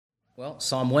Well,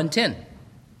 Psalm 110,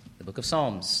 the book of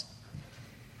Psalms.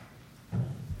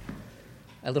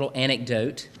 A little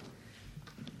anecdote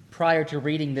prior to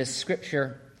reading this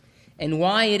scripture and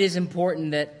why it is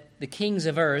important that the kings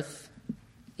of earth,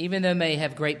 even though they may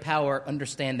have great power,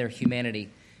 understand their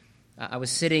humanity. I was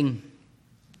sitting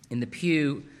in the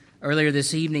pew earlier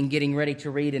this evening getting ready to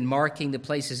read and marking the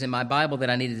places in my Bible that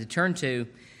I needed to turn to,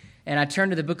 and I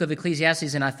turned to the book of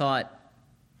Ecclesiastes and I thought,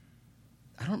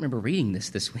 I don't remember reading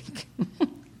this week.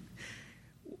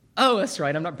 Oh, that's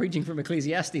right, I'm not preaching from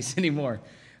Ecclesiastes anymore.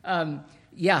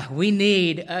 We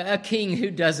need a king who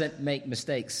doesn't make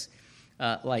mistakes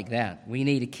like that. We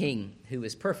need a king who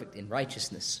is perfect in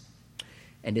righteousness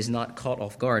and is not caught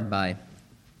off guard by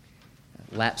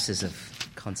lapses of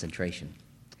concentration.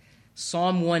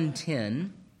 Psalm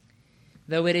 110,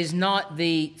 though it is not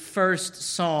the first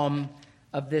psalm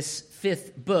of this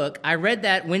fifth book, I read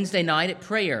that Wednesday night at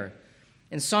prayer.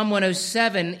 And Psalm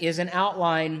 107 is an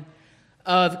outline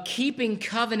of keeping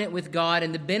covenant with God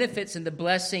and the benefits and the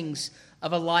blessings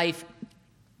of a life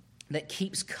that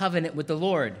keeps covenant with the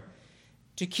Lord.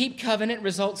 To keep covenant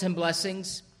results in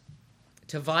blessings.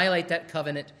 To violate that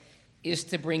covenant is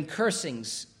to bring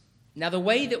cursings. Now, the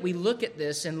way that we look at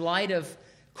this in light of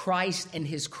Christ and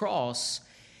his cross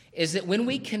is that when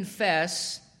we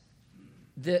confess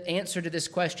the answer to this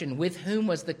question, with whom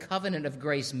was the covenant of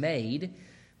grace made,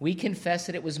 we confess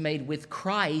that it was made with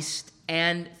Christ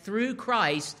and through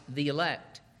Christ the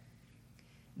elect.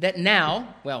 That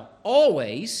now,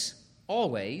 always,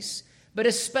 but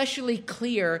especially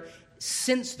clear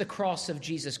since the cross of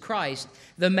Jesus Christ,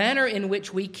 the manner in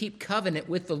which we keep covenant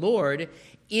with the Lord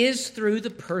is through the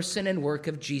person and work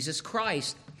of Jesus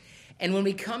Christ. And when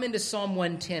we come into Psalm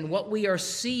 110, what we are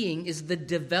seeing is the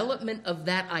development of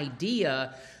that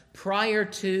idea prior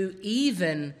to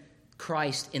even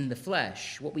Christ in the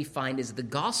flesh. What we find is the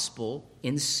gospel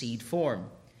in seed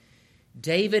form.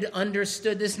 David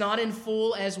understood this not in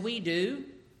full as we do,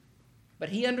 but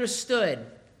he understood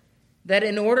that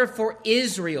in order for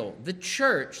Israel, the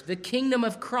church, the kingdom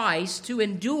of Christ to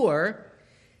endure,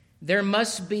 there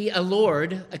must be a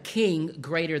Lord, a king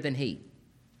greater than he.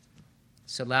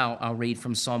 So now I'll read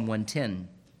from Psalm 110.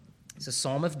 It's a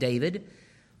psalm of David.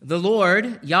 The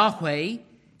Lord, Yahweh,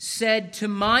 said to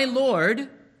my Lord,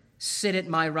 sit at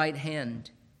my right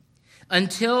hand,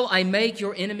 until I make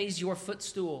your enemies your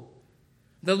footstool.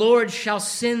 The Lord shall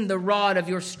send the rod of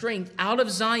your strength out of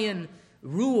Zion,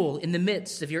 rule in the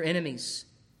midst of your enemies.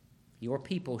 Your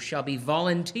people shall be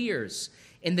volunteers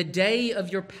in the day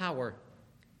of your power.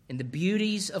 In the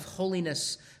beauties of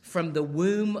holiness, from the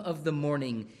womb of the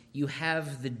morning, you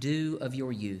have the dew of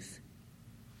your youth.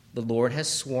 The Lord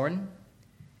has sworn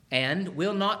and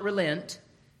will not relent.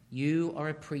 You are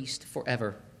a priest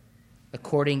forever,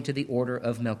 according to the order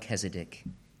of Melchizedek.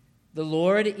 The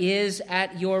Lord is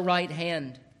at your right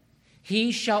hand.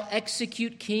 He shall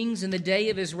execute kings in the day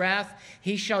of his wrath.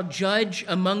 He shall judge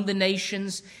among the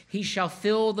nations. He shall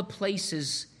fill the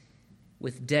places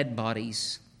with dead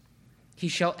bodies. He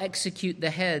shall execute the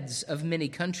heads of many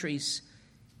countries.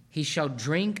 He shall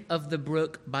drink of the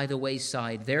brook by the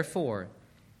wayside. Therefore,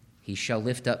 he shall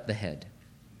lift up the head.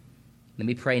 Let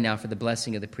me pray now for the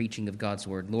blessing of the preaching of God's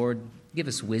word. Lord, give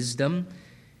us wisdom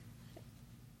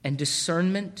and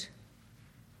discernment.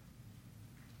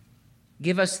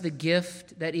 Give us the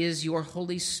gift that is your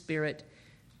Holy Spirit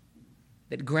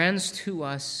that grants to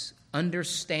us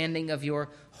understanding of your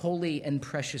holy and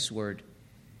precious word.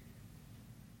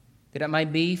 That it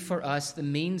might be for us the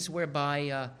means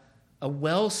whereby a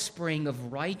wellspring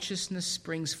of righteousness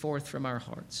springs forth from our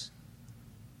hearts.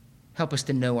 Help us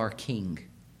to know our King,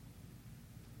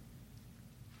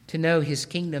 to know his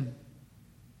kingdom,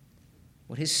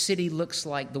 what his city looks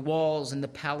like, the walls and the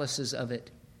palaces of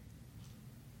it.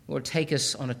 Lord, take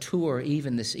us on a tour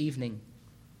even this evening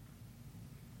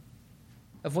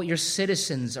of what your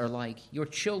citizens are like, your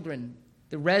children,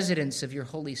 the residents of your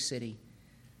holy city.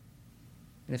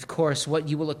 And of course, what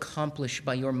you will accomplish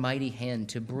by your mighty hand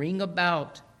to bring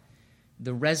about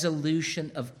the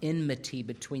resolution of enmity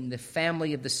between the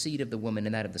family of the seed of the woman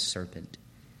and that of the serpent.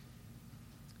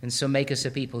 And so make us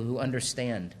a people who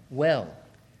understand well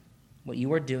what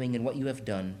you are doing and what you have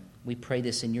done. We pray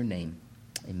this in your name.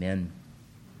 Amen.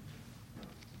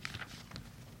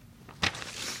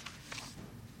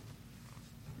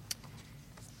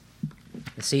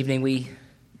 This evening we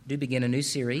do begin a new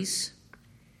series,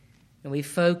 and we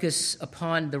focus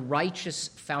upon the righteous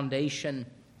foundation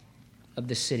of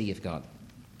the city of God.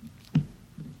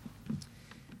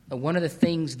 One of the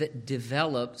things that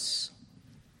develops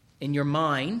in your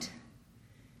mind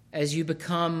as you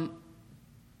become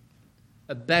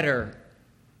a better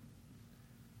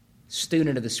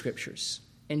student of the Scriptures.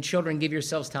 And children, give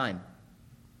yourselves time.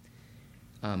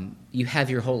 You have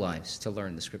your whole lives to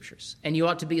learn the Scriptures. And you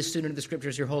ought to be a student of the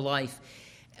Scriptures your whole life.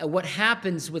 What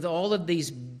happens with all of these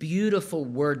beautiful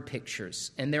word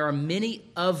pictures, and there are many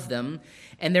of them,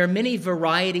 and there are many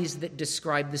varieties that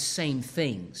describe the same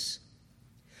things,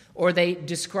 or they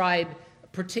describe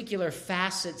particular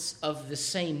facets of the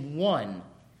same one.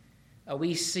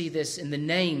 We see this in the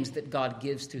names that God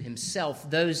gives to himself.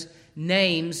 Those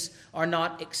names are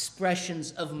not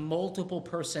expressions of multiple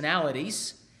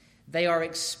personalities. They are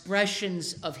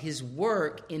expressions of his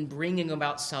work in bringing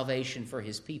about salvation for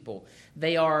his people.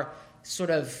 They are sort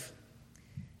of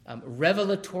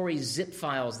revelatory zip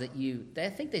files that I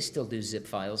think they still do zip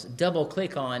files,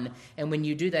 double-click on, and when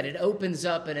you do that, it opens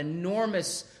up an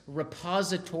enormous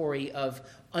repository of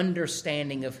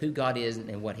understanding of who God is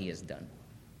and what he has done.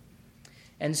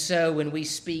 And so when we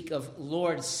speak of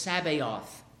Lord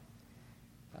Sabaoth,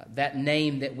 that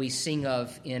name that we sing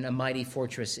of in A Mighty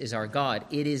Fortress is Our God,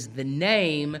 it is the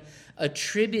name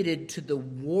attributed to the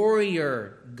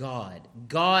warrior God,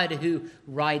 God who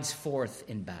rides forth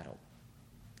in battle.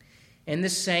 In the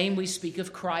same, we speak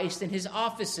of Christ and his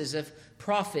offices of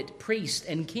prophet, priest,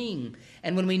 and king.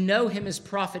 And when we know him as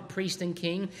prophet, priest, and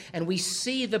king, and we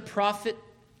see the prophet,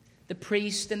 the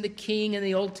priest, and the king in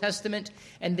the Old Testament,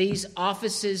 and these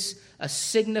offices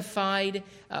signified,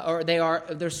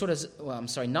 they're sort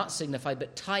of, not signified,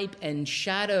 but type and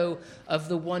shadow of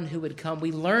the one who would come.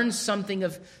 We learn something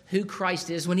of who Christ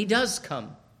is when he does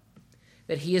come.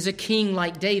 That he is a king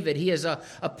like David. He is a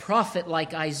prophet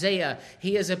like Isaiah.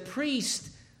 He is a priest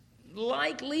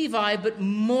like Levi, but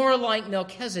more like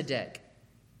Melchizedek.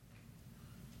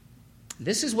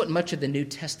 This is what much of the New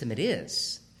Testament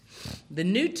is. The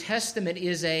New Testament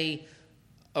is a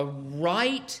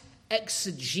right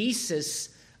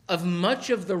exegesis of much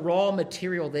of the raw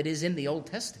material that is in the Old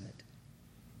Testament.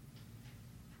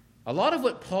 A lot of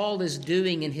what Paul is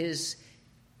doing in his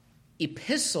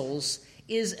epistles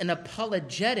is an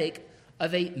apologetic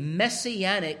of a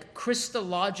messianic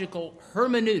Christological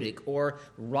hermeneutic or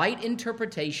right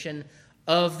interpretation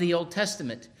of the Old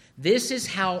Testament. This is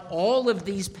how all of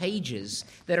these pages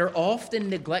that are often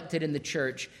neglected in the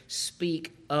church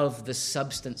speak of the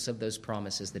substance of those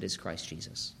promises that is Christ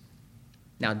Jesus.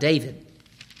 Now, David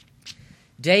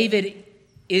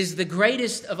is the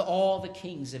greatest of all the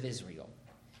kings of Israel.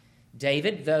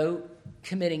 David, though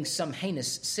committing some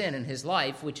heinous sin in his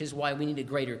life, which is why we need a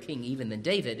greater king even than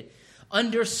David,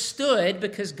 understood,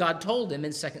 because God told him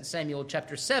in 2 Samuel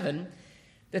chapter 7,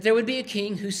 that there would be a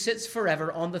king who sits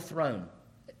forever on the throne,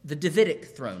 the Davidic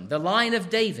throne, the line of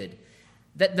David,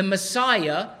 that the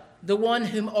Messiah, the one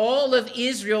whom all of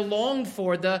Israel longed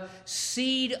for, the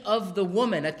seed of the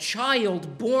woman, a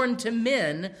child born to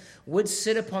men, would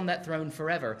sit upon that throne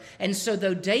forever. And so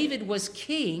though David was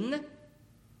king,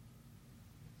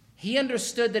 he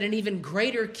understood that an even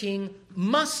greater king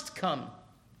must come,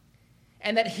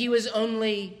 and that he was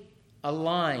only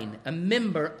a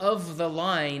member of the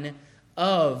line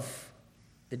of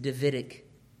the Davidic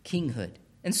kinghood.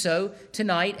 And so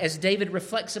tonight, as David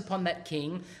reflects upon that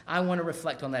king, I want to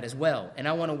reflect on that as well. And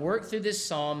I want to work through this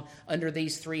psalm under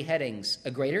these three headings: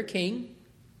 a greater king,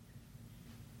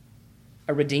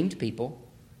 a redeemed people,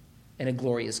 and a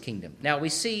glorious kingdom. Now, we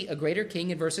see a greater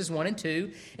king in verses 1 and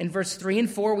 2. In verse 3 and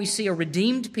 4, we see a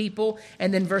redeemed people.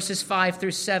 And then verses 5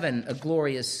 through 7, a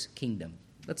glorious kingdom.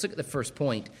 Let's look at the first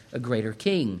point, a greater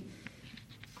king.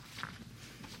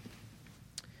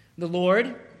 The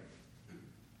Lord,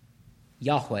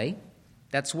 Yahweh,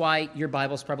 that's why your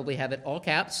Bibles probably have it all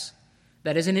caps.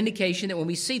 That is an indication that when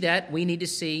we see that, we need to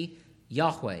see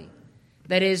Yahweh.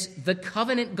 That is the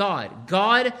covenant God.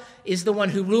 God is the one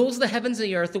who rules the heavens and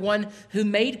the earth, the one who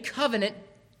made covenant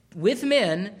with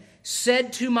men,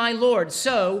 said to my Lord.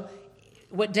 So,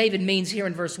 what David means here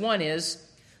in verse 1 is,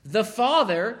 the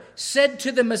Father said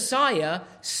to the Messiah,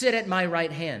 sit at my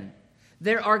right hand.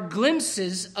 There are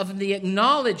glimpses of the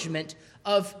acknowledgement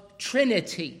of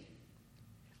Trinity,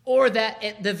 or that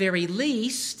at the very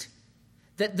least,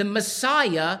 that the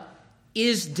Messiah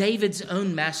is David's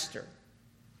own master.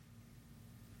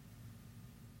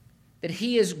 That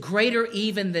he is greater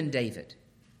even than David.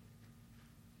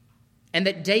 And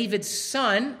that David's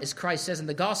son, as Christ says in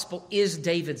the gospel, is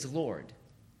David's Lord.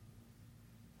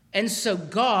 And so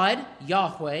God,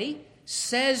 Yahweh,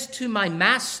 says to my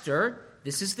master,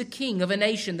 this is the king of a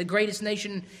nation, the greatest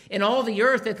nation in all the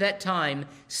earth at that time,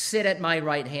 sit at my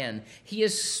right hand. He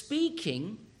is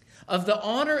speaking of the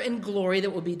honor and glory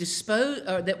that will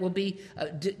be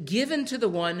given to the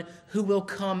one who will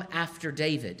come after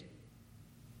David.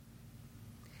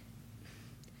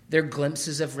 They're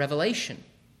glimpses of revelation.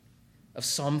 of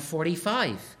Psalm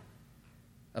 45,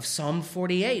 of Psalm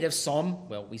 48,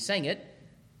 of we sang it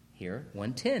here,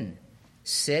 110.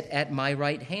 Sit at my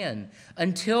right hand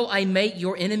until I make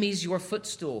your enemies your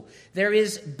footstool. There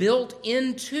is built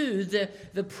into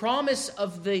the promise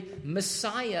of the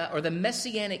Messiah or the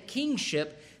messianic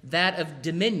kingship that of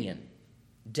dominion.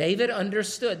 David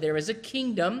understood there is a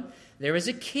kingdom, there is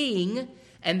a king,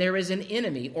 and there is an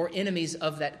enemy or enemies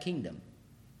of that kingdom.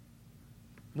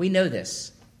 We know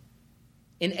this.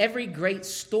 In every great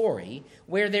story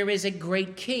where there is a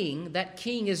great king, that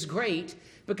king is great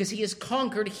because he has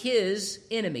conquered his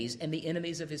enemies and the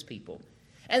enemies of his people.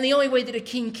 And the only way that a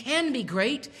king can be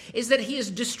great is that he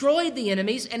has destroyed the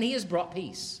enemies and he has brought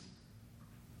peace.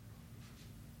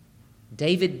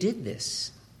 David did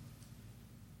this.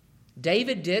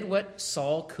 David did what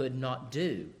Saul could not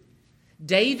do.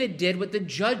 David did what the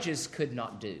judges could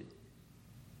not do.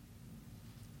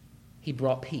 He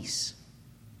brought peace.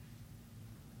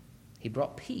 He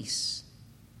brought peace.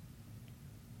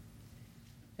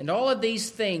 And all of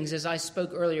these things, as I spoke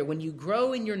earlier, when you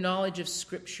grow in your knowledge of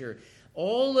Scripture,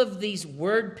 all of these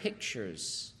word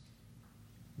pictures,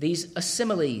 these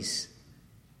similes,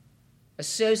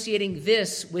 associating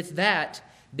this with that,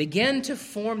 begin to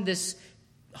form this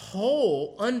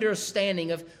whole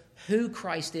understanding of who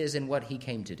Christ is and what he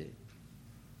came to do.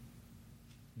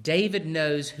 David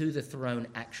knows who the throne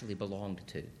actually belonged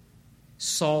to.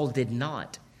 Saul did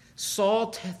not.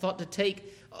 Saul thought to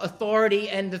take authority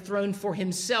and the throne for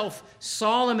himself.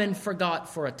 Solomon forgot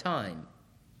for a time.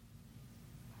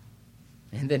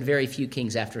 And then very few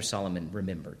kings after Solomon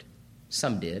remembered.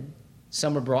 Some did.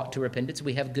 Some were brought to repentance.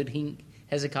 We have good King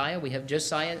Hezekiah, we have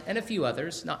Josiah, and a few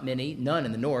others, not many, none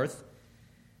in the north.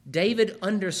 David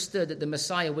understood that the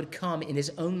Messiah would come in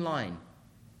his own line.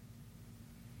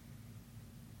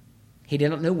 He did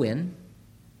not know when.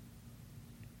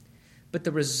 But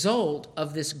the result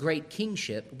of this great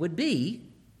kingship would be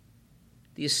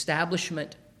the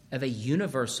establishment of a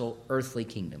universal earthly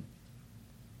kingdom.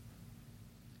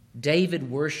 David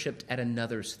worshiped at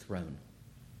another's throne.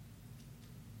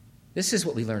 This is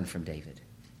what we learn from David.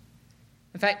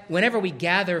 In fact, whenever we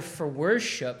gather for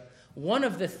worship, one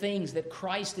of the things that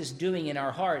Christ is doing in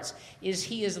our hearts is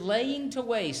he is laying to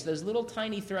waste those little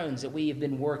tiny thrones that we have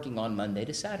been working on Monday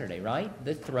to Saturday, right?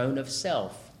 The throne of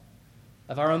self,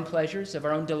 of our own pleasures, of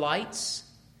our own delights.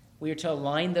 We are to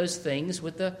align those things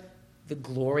with the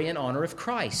glory and honor of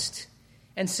Christ.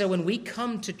 And so when we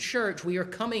come to church, we are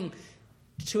coming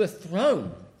to a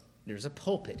throne. There's a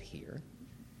pulpit here.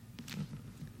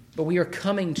 But we are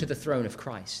coming to the throne of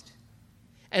Christ.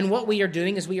 And what we are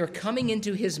doing is we are coming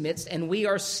into his midst and we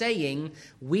are saying,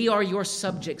 we are your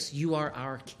subjects, you are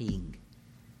our king.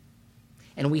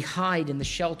 And we hide in the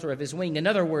shelter of his wing.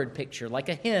 Another word picture, like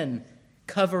a hen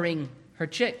covering her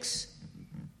chicks.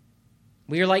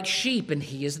 We are like sheep and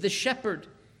he is the shepherd.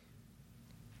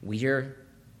 We are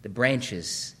the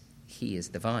branches, he is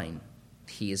the vine.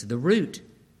 He is the root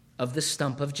of the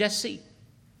stump of Jesse.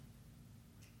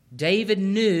 David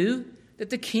knew that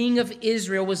the king of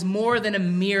Israel was more than a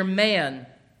mere man.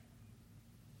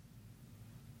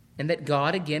 And that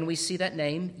God, again, we see that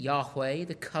name, Yahweh,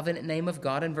 the covenant name of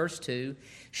God in verse 2,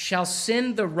 shall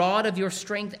send the rod of your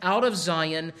strength out of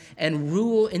Zion and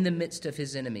rule in the midst of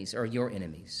his enemies, or your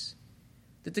enemies.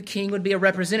 That the king would be a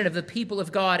representative of the people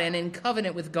of God and in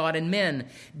covenant with God and men.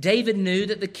 David knew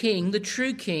that the king, the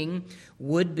true king,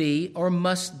 would be or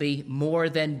must be more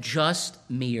than just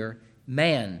mere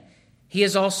man. He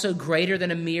is also greater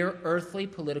than a mere earthly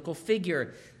political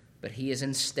figure, but he is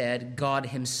instead God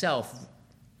himself,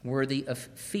 worthy of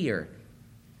fear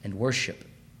and worship.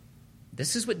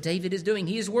 This is what David is doing.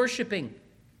 He is worshiping.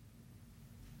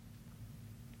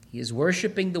 He is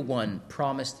worshiping the one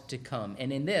promised to come.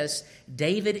 And in this,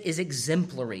 David is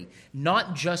exemplary,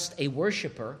 not just a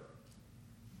worshiper,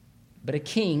 but a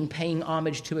king paying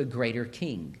homage to a greater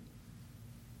king.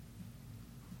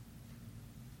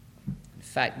 In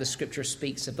fact, the scripture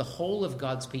speaks of the whole of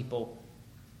God's people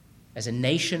as a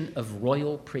nation of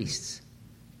royal priests.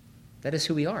 That is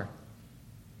who we are.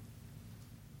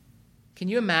 Can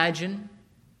you imagine,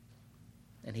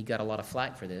 and he got a lot of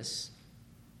flack for this,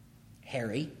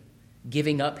 Harry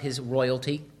giving up his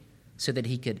royalty so that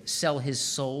he could sell his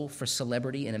soul for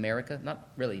celebrity in America? Not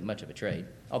really much of a trade,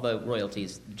 although royalty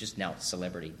is just now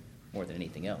celebrity more than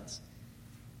anything else.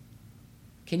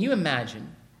 Can you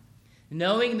imagine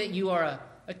knowing that you are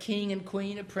a king and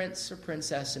queen, a prince or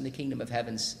princess in the kingdom of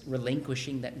heavens,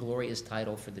 relinquishing that glorious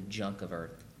title for the junk of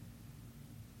earth?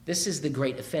 This is the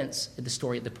great offense in the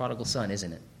story of the prodigal son,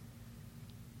 isn't it?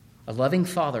 A loving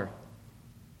father,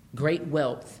 great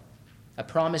wealth, a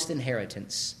promised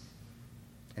inheritance,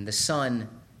 and the son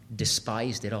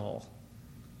despised it all.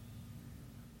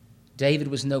 David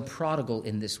was no prodigal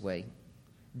in this way.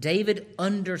 David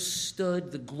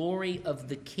understood the glory of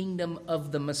the kingdom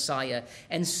of the Messiah,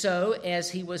 and so, as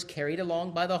he was carried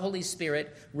along by the Holy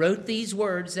Spirit, wrote these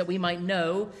words that we might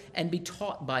know and be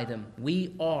taught by them.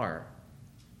 We are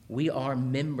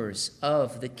members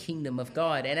of the kingdom of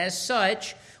God, and as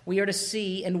such, we are to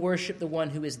see and worship the one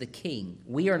who is the king.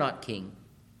 We are not king.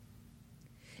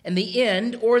 And the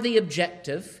end, or the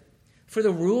objective, for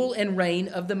the rule and reign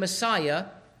of the Messiah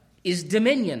is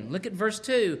dominion. Look at verse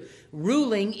 2.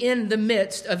 Ruling in the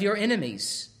midst of your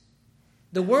enemies.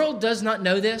 The world does not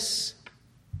know this,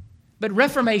 but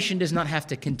Reformation does not have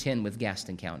to contend with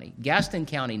Gaston County. Gaston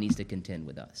County needs to contend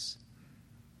with us.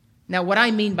 Now, what I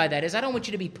mean by that is I don't want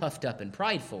you to be puffed up and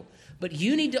prideful, but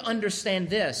you need to understand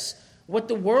this. What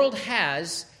the world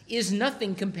has is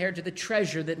nothing compared to the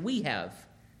treasure that we have.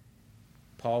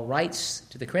 Paul writes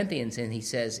to the Corinthians and he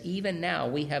says, even now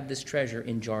we have this treasure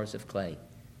in jars of clay,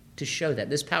 to show that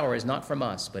this power is not from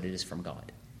us, but it is from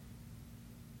God.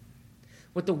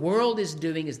 What the world is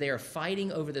doing is they are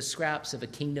fighting over the scraps of a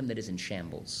kingdom that is in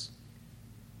shambles.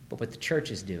 But what the church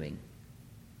is doing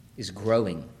is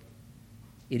growing.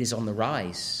 It is on the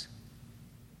rise.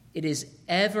 It is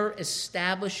ever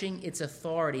establishing its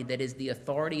authority, that is the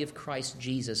authority of Christ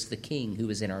Jesus, the King who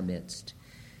is in our midst.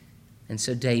 And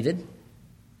so David,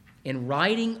 in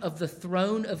writing of the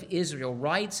throne of Israel,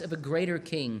 writes of a greater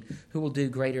king who will do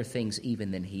greater things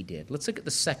even than he did. Let's look at the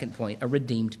second point, a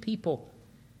redeemed people.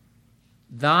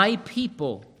 Thy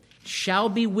people shall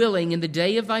be willing in the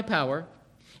day of thy power,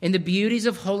 in the beauties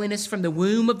of holiness from the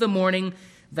womb of the morning,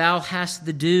 thou hast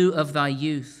the dew of thy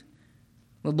youth.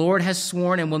 The Lord has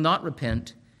sworn and will not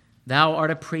repent. Thou art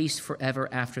a priest forever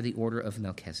after the order of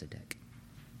Melchizedek.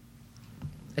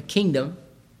 A kingdom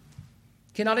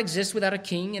cannot exist without a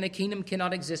king, and a kingdom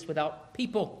cannot exist without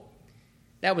people.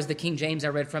 That was the King James I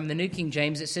read from. The New King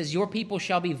James, it says, your people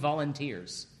shall be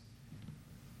volunteers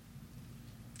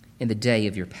in the day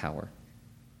of your power,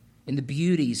 in the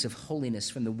beauties of holiness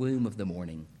from the womb of the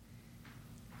morning.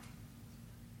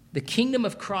 The kingdom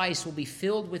of Christ will be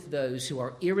filled with those who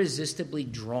are irresistibly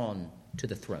drawn to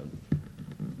the throne.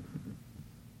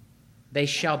 They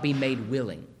shall be made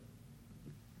willing.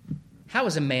 How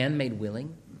is a man made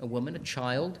willing? A woman, a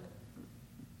child,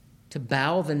 to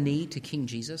bow the knee to King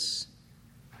Jesus?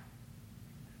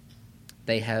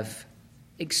 They have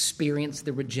experienced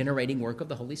the regenerating work of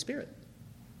the Holy Spirit.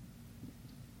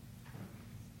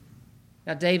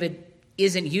 Now, David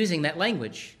isn't using that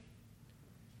language.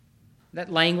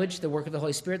 That language, the work of the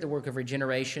Holy Spirit, the work of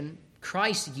regeneration,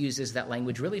 Christ uses that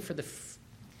language really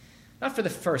not for the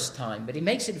first time, but he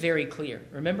makes it very clear.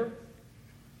 Remember?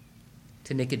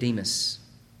 To Nicodemus.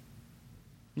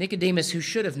 Nicodemus, who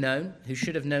should have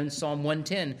known Psalm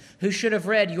 110, who should have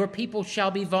read, your people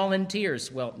shall be volunteers.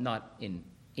 Well, not in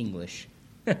English.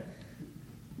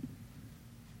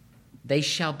 They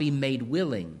shall be made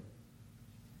willing.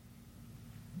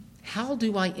 How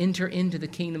do I enter into the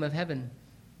kingdom of heaven?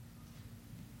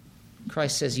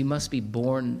 Christ says you must be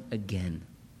born again.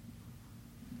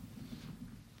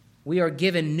 We are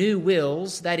given new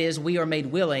wills, that is, we are made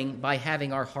willing by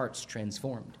having our hearts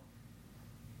transformed.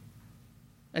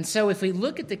 And so if we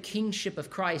look at the kingship of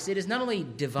Christ, it is not only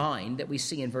divine that we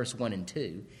see in verse 1 and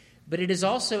 2, but it is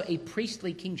also a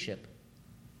priestly kingship.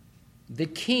 The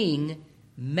king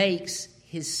makes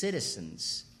his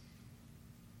citizens.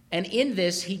 And in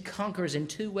this, he conquers in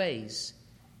two ways.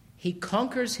 He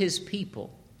conquers his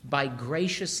people by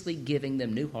graciously giving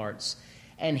them new hearts,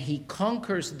 and he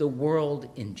conquers the world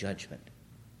in judgment.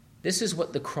 This is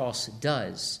what the cross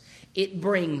does. It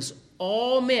brings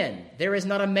all men. There is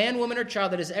not a man, woman, or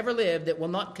child that has ever lived that will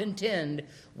not contend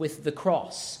with the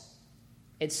cross.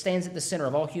 It stands at the center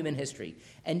of all human history.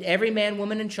 And every man,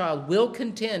 woman, and child will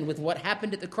contend with what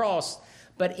happened at the cross.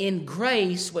 But in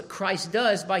grace, what Christ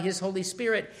does by his Holy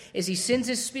Spirit is he sends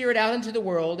his Spirit out into the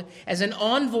world as an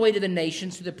envoy to the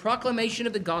nations through the proclamation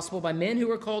of the gospel by men who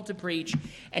are called to preach.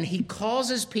 And he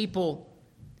causes people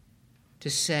to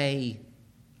say,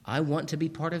 I want to be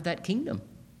part of that kingdom.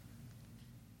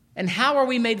 And how are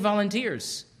we made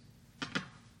volunteers?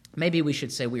 Maybe we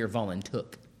should say we are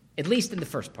voluntook, at least in the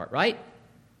first part, right?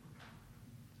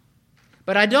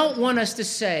 But I don't want us to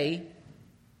say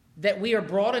that we are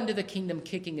brought into the kingdom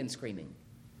kicking and screaming.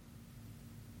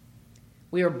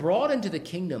 We are brought into the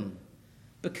kingdom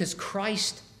because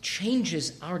Christ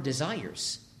changes our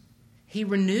desires. He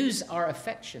renews our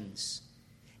affections.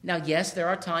 Now, yes, there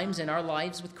are times in our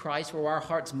lives with Christ where our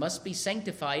hearts must be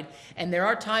sanctified, and there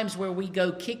are times where we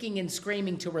go kicking and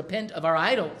screaming to repent of our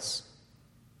idols.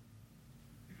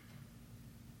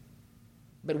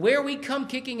 But where we come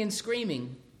kicking and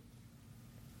screaming,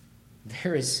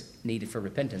 there is need for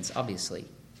repentance, obviously.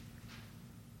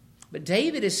 But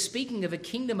David is speaking of a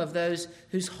kingdom of those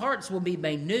whose hearts will be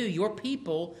made new. Your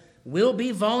people will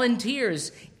be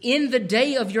volunteers in the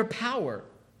day of your power.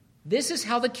 This is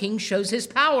how the king shows his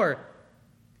power.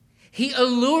 He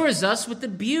allures us with the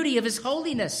beauty of his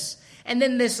holiness. And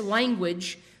then this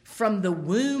language, from the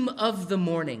womb of the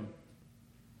morning.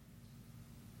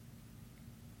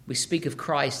 We speak of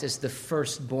Christ as the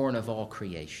firstborn of all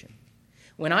creation.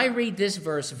 When I read this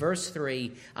verse, verse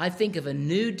 3, I think of a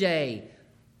new day,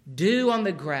 dew on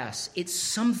the grass. It's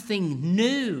something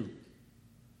new.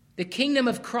 The kingdom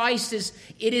of Christ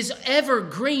is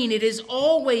evergreen. It is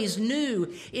always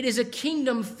new. It is a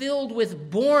kingdom filled with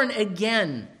born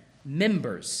again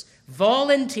members,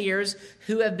 volunteers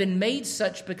who have been made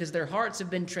such because their hearts have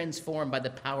been transformed by the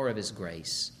power of his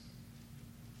grace.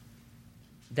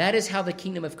 That is how the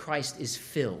kingdom of Christ is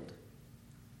filled.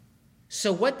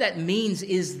 So what that means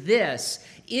is this: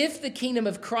 if the kingdom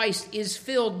of Christ is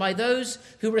filled by those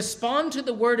who respond to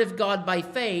the word of God by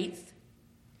faith,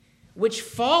 which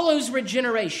follows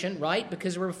regeneration, right?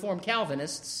 Because we're Reformed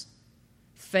Calvinists.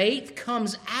 Faith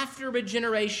comes after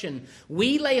regeneration.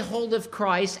 We lay hold of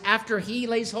Christ after he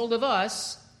lays hold of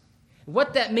us.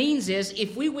 What that means is,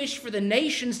 if we wish for the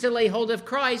nations to lay hold of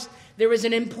Christ, there is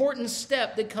an important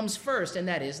step that comes first, and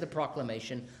that is the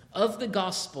proclamation of the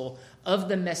gospel of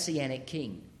the Messianic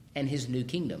King and his new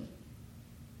kingdom.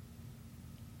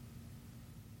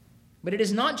 But it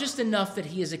is not just enough that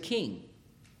he is a king.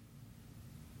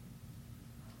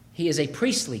 He is a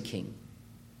priestly king.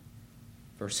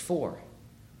 Verse 4,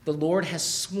 the Lord has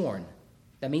sworn.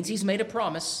 That means he's made a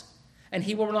promise, and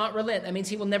he will not relent. That means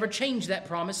he will never change that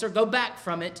promise or go back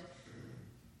from it.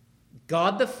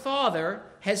 God the Father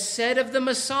has said of the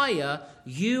Messiah,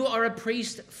 you are a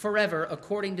priest forever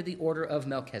according to the order of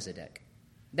Melchizedek.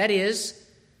 That is,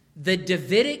 the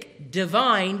Davidic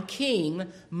divine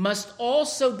king must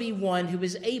also be one who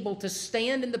is able to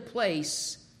stand in the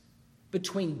place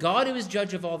between God, who is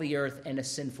judge of all the earth, and a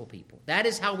sinful people. That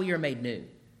is how we are made new.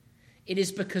 It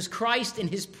is because Christ in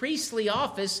his priestly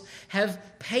office have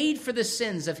paid for the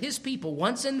sins of his people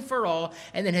once and for all,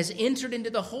 and then has entered into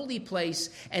the holy place,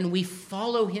 and we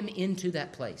follow him into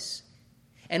that place.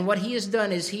 And what he has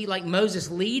done is he, like Moses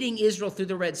leading Israel through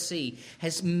the Red Sea,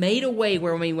 has made a way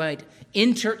where we might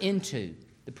enter into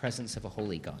the presence of a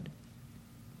holy God.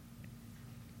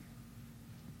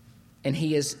 And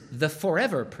he is the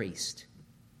forever priest.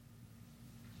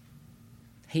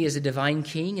 He is a divine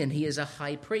king, and he is a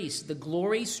high priest. The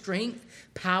glory, strength,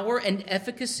 power, and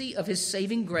efficacy of his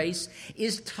saving grace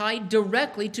is tied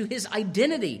directly to his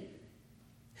identity.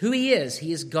 Who he is.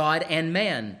 He is God and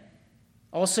man.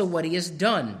 Also what he has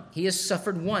done. He has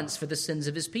suffered once for the sins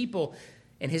of his people,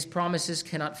 and his promises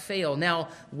cannot fail. Now,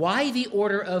 why the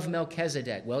order of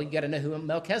Melchizedek? Well, you got to know who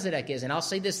Melchizedek is. And I'll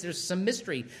say this, there's some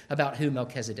mystery about who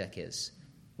Melchizedek is.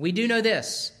 We do know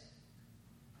this.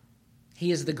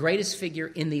 He is the greatest figure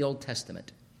in the Old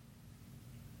Testament.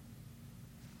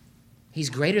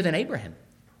 He's greater than Abraham.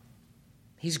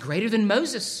 He's greater than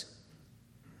Moses.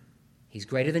 He's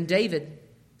greater than David,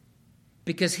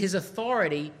 because his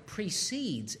authority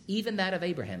precedes even that of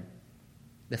Abraham,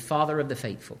 the father of the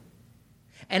faithful.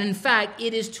 And in fact,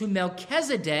 it is to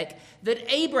Melchizedek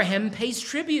that Abraham pays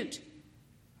tribute.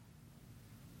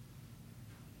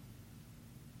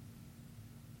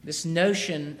 This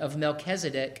notion of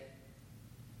Melchizedek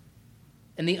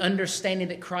and the understanding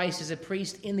that Christ is a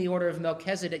priest in the order of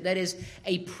Melchizedek, that is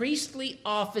a priestly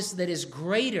office that is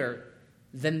greater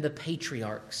than the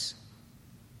patriarchs.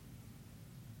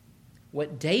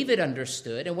 What David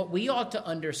understood, and what we ought to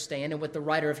understand, and what the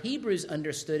writer of Hebrews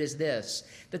understood, is this: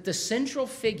 that the central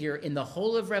figure in the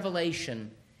whole of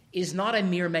Revelation is not a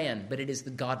mere man, but it is the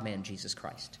God-man, Jesus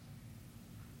Christ.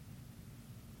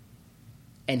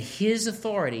 And his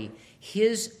authority,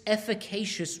 his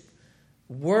efficacious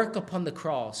work upon the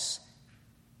cross,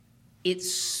 it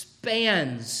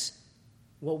spans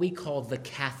what we call the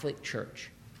Catholic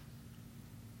Church.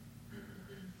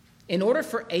 In order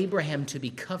for Abraham to be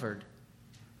covered,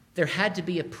 there had to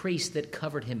be a priest that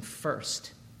covered him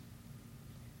first.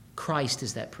 Christ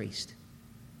is that priest.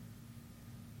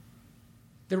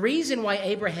 The reason why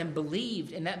Abraham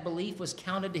believed, and that belief was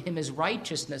counted to him as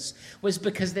righteousness, was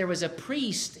because there was a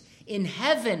priest in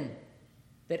heaven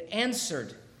that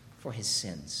answered for his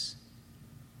sins.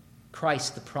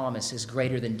 Christ, the promise, is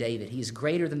greater than David. He is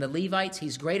greater than the Levites.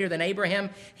 He's greater than Abraham.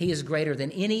 He is greater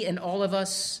than any and all of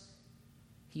us.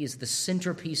 He is the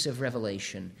centerpiece of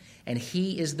Revelation, and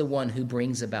he is the one who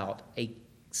brings about a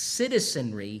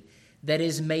citizenry that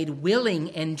is made willing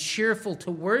and cheerful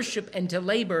to worship and to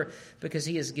labor because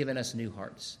he has given us new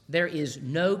hearts. There is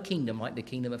no kingdom like the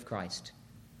kingdom of Christ.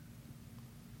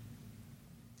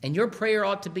 And your prayer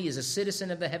ought to be, as a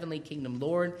citizen of the heavenly kingdom,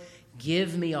 Lord,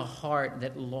 give me a heart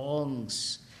that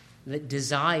longs, that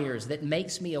desires, that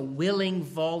makes me a willing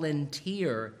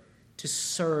volunteer to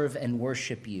serve and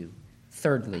worship you.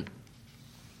 Thirdly,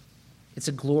 it's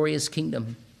a glorious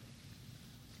kingdom.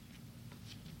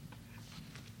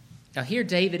 Now here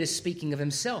David is speaking of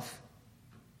himself.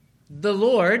 The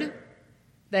Lord,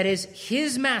 that is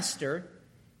his master,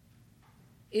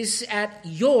 is at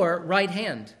your right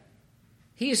hand.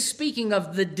 He is speaking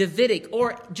of the Davidic,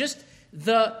 or just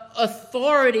the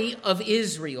authority of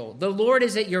Israel. The Lord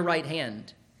is at your right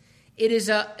hand.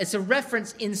 It's a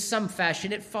reference in some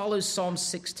fashion. It follows Psalm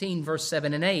 16, verse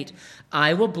 7 and 8.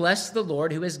 I will bless the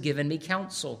Lord who has given me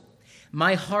counsel.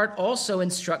 My heart also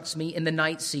instructs me in the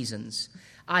night seasons.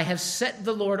 I have set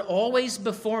the Lord always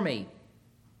before me.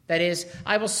 That is,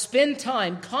 I will spend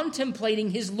time contemplating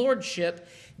his lordship.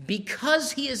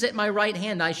 Because he is at my right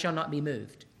hand, I shall not be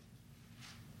moved.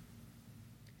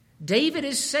 David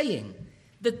is saying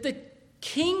that the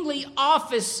kingly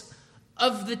office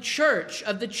of the church,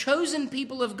 of the chosen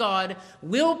people of God,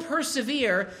 will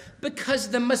persevere because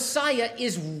the Messiah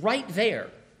is right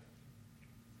there.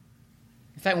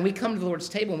 In fact, when we come to the Lord's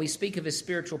table and we speak of his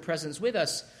spiritual presence with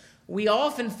us, we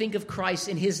often think of Christ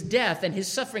in his death and his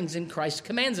sufferings, and Christ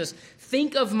commands us,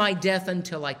 think of my death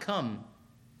until I come.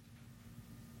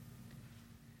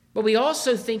 But we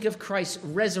also think of Christ's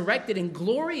resurrected and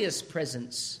glorious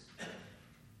presence.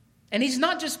 And he's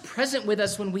not just present with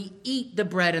us when we eat the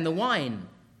bread and the wine.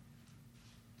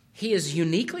 He is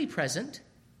uniquely present,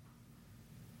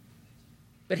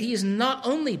 but he is not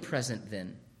only present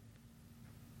then.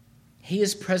 He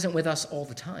is present with us all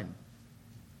the time.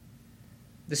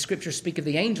 The scriptures speak of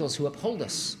the angels who uphold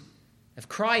us, of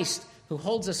Christ who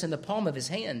holds us in the palm of his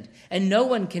hand, and no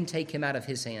one can take him out of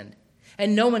his hand,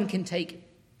 and no one can take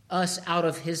us out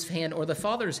of his hand or the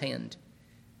Father's hand.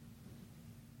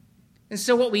 And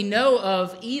so what we know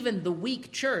of even the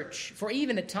weak church, for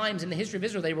even at times in the history of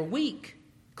Israel, they were weak.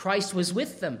 Christ was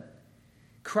with them.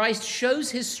 Christ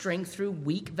shows his strength through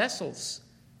weak vessels.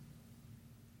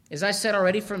 As I said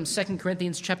already from 2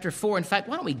 Corinthians chapter 4, in fact,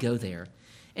 why don't we go there?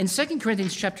 In 2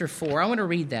 Corinthians chapter 4, I want to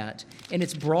read that in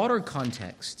its broader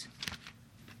context.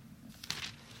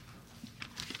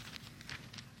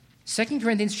 2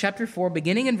 Corinthians chapter 4,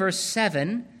 beginning in verse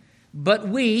 7, but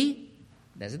we,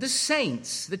 those are the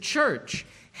saints, the church,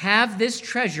 have this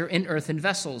treasure in earthen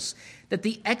vessels, that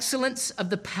the excellence of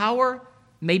the power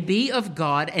may be of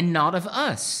God and not of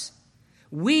us.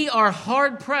 We are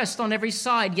hard-pressed on every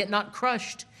side, yet not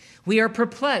crushed. We are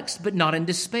perplexed, but not in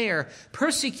despair,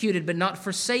 persecuted, but not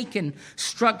forsaken,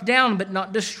 struck down, but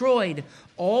not destroyed,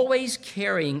 always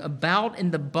carrying about in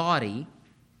the body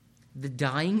the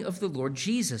dying of the Lord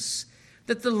Jesus,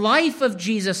 that the life of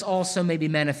Jesus also may be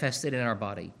manifested in our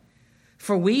body.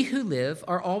 For we who live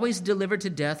are always delivered to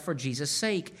death for Jesus'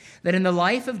 sake, that in the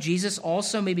life of Jesus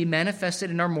also may be manifested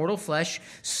in our mortal flesh.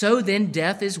 So then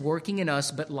death is working in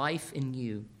us, but life in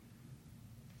you.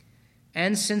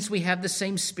 And since we have the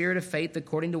same spirit of faith,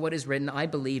 according to what is written, I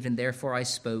believed and therefore I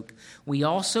spoke, we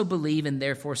also believe and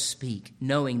therefore speak,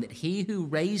 knowing that he who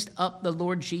raised up the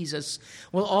Lord Jesus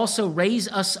will also raise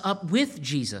us up with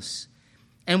Jesus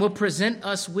and will present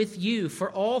us with you.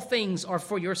 For all things are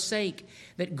for your sake,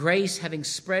 that grace, having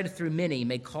spread through many,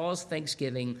 may cause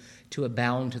thanksgiving to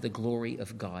abound to the glory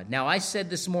of God. Now, I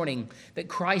said this morning that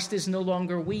Christ is no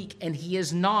longer weak, and he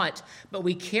is not, but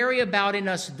we carry about in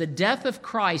us the death of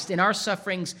Christ in our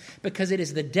sufferings, because it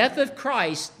is the death of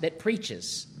Christ that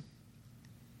preaches,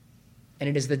 and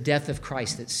it is the death of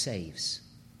Christ that saves.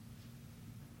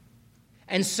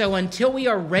 And so until we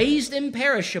are raised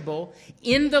imperishable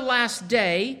in the last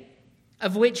day,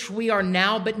 of which we are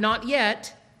now but not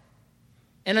yet,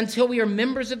 and until we are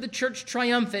members of the church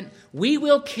triumphant, we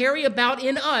will carry about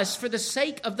in us, for the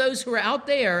sake of those who are out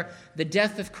there, the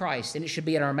death of Christ. And it should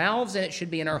be in our mouths and it should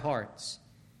be in our hearts.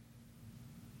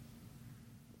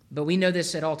 But we know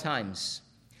this at all times.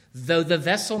 Though the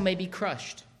vessel may be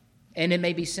crushed and it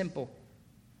may be simple,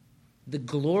 the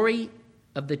glory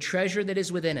of the treasure that is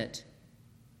within it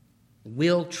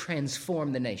will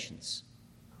transform the nations.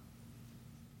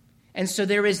 And so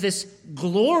there is this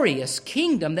glorious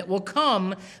kingdom that will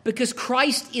come because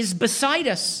Christ is beside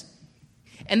us.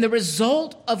 And the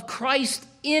result of Christ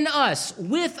in us,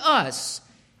 with us,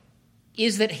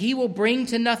 is that he will bring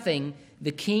to nothing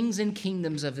the kings and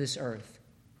kingdoms of this earth.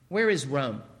 Where is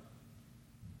Rome?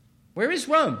 Where is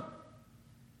Rome?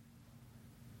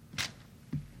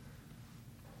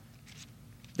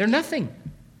 They're nothing.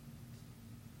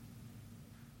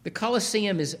 The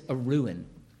Colosseum is a ruin.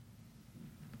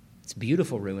 It's a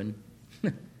beautiful ruin,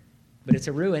 but it's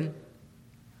a ruin.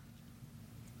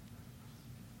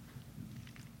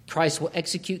 Christ will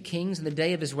execute kings in the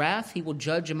day of his wrath. He will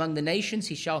judge among the nations.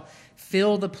 He shall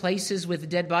fill the places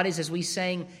with dead bodies, as we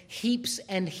sang, heaps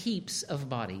and heaps of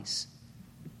bodies.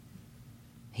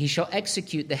 He shall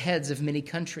execute the heads of many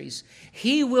countries.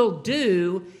 He will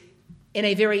do in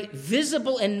a very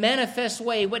visible and manifest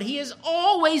way what he has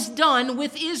always done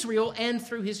with Israel and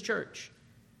through his church,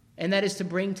 and that is to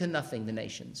bring to nothing the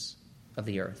nations of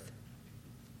the earth.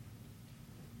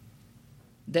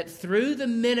 That through the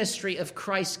ministry of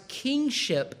Christ's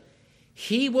kingship,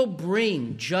 he will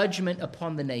bring judgment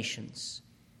upon the nations.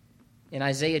 In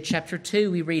Isaiah chapter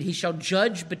 2, we read, he shall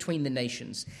judge between the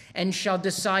nations and shall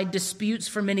decide disputes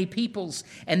for many peoples,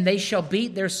 and they shall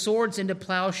beat their swords into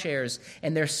plowshares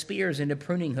and their spears into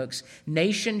pruning hooks.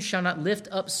 Nation shall not lift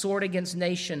up sword against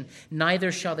nation,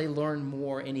 neither shall they learn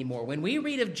war anymore. When we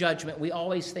read of judgment, we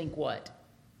always think what?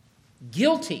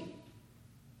 Guilty.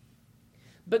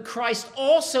 But Christ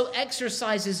also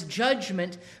exercises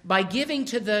judgment by giving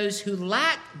to those who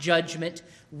lack judgment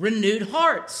renewed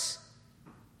hearts.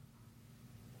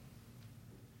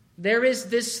 There is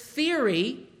this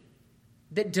theory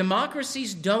that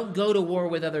democracies don't go to war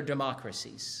with other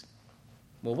democracies.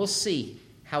 Well, we'll see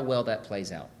how well that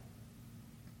plays out.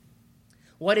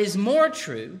 What is more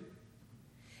true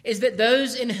is that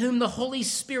those in whom the Holy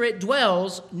Spirit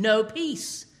dwells know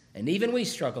peace, and even we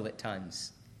struggle at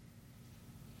times.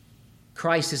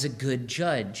 Christ is a good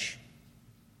judge.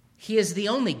 He is the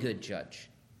only good judge.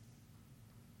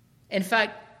 In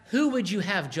fact, who would you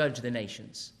have judge the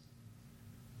nations?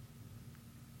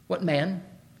 What man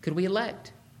could we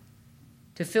elect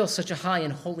to fill such a high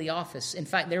and holy office? In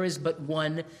fact, there is but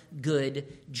one good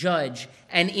judge.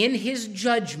 And in his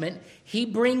judgment, he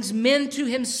brings men to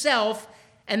himself,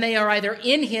 and they are either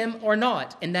in him or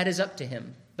not, and that is up to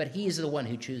him. But he is the one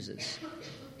who chooses.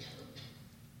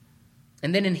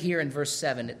 And then in verse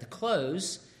 7, at the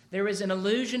close, there is an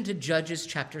allusion to Judges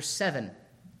chapter 7.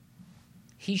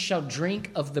 He shall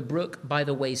drink of the brook by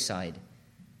the wayside.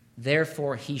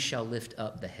 Therefore he shall lift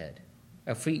up the head.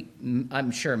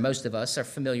 I'm sure most of us are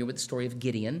familiar with the story of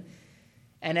Gideon.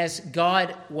 And as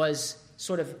God was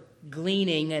sort of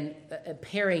gleaning and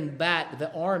paring back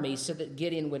the army so that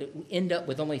Gideon would end up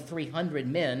with only 300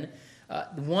 men,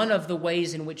 one of the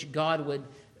ways in which God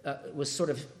was sort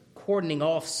of cordoning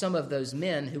off some of those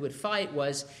men who would fight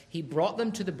was he brought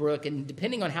them to the brook, and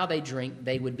depending on how they drink,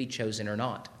 they would be chosen or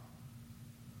not.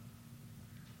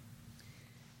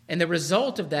 And the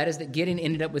result of that is that Gideon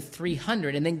ended up with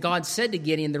 300. And then God said to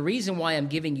Gideon, the reason why I'm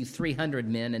giving you 300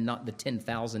 men and not the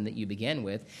 10,000 that you began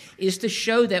with is to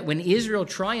show that when Israel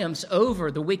triumphs over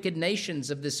the wicked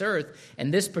nations of this earth,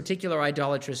 and this particular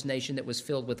idolatrous nation that was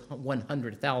filled with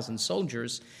 100,000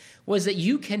 soldiers, was that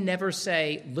you can never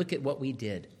say, look at what we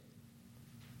did.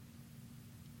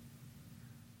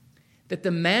 That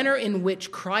the manner in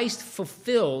which Christ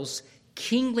fulfills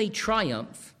kingly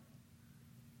triumph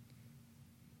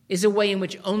is a way in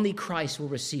which only Christ will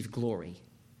receive glory.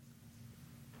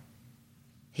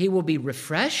 He will be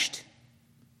refreshed,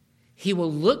 he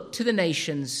will look to the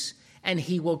nations, and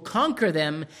he will conquer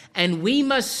them, and we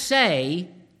must say,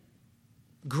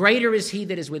 greater is he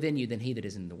that is within you than he that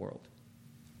is in the world.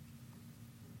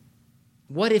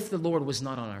 What if the Lord was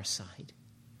not on our side?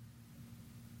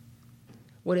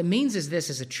 What it means is this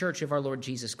as a church of our Lord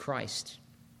Jesus Christ.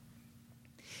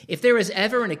 If there is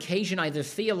ever an occasion, either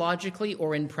theologically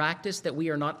or in practice, that we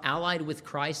are not allied with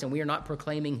Christ and we are not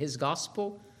proclaiming his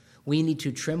gospel, we need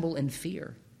to tremble in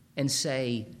fear and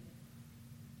say,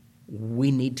 we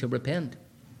need to repent.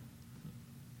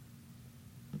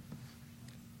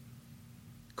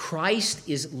 Christ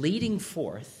is leading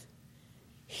forth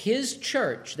his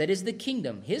church, that is the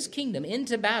kingdom, his kingdom,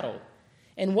 into battle.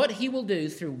 And what he will do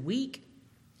through weak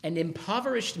and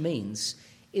impoverished means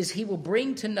is he will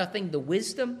bring to nothing the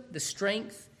wisdom, the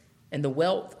strength, and the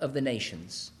wealth of the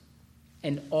nations.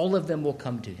 And all of them will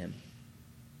come to him.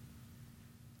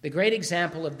 The great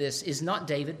example of this is not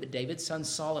David, but David's son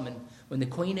Solomon, when the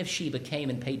Queen of Sheba came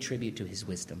and paid tribute to his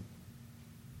wisdom.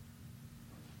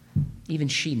 Even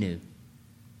she knew.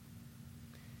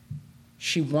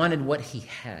 She wanted what he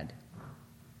had.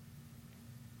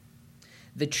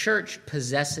 The church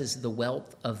possesses the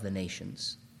wealth of the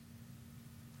nations,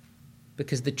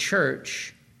 because the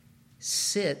church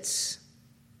sits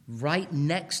right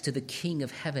next to the King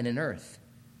of heaven and earth.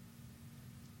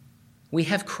 We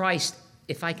have Christ,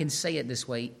 if I can say it this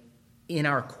way, in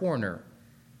our corner,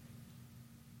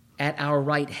 at our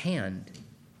right hand.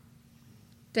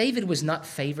 David was not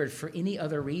favored for any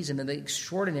other reason than the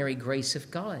extraordinary grace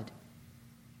of God.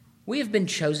 We have been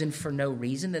chosen for no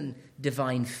reason than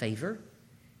divine favor,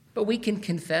 but we can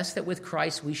confess that with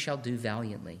Christ we shall do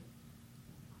valiantly.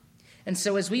 And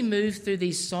so as we move through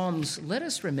these Psalms, let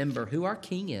us remember who our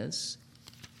King is,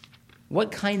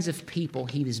 what kinds of people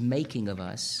he is making of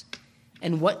us,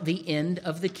 and what the end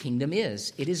of the kingdom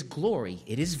is. It is glory,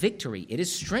 it is victory, it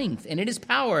is strength, and it is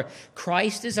power.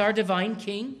 Christ is our divine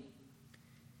King.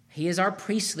 He is our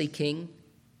priestly King.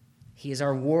 He is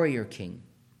our warrior King.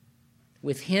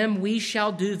 With him we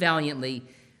shall do valiantly,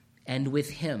 and with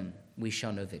him we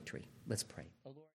shall know victory. Let's pray.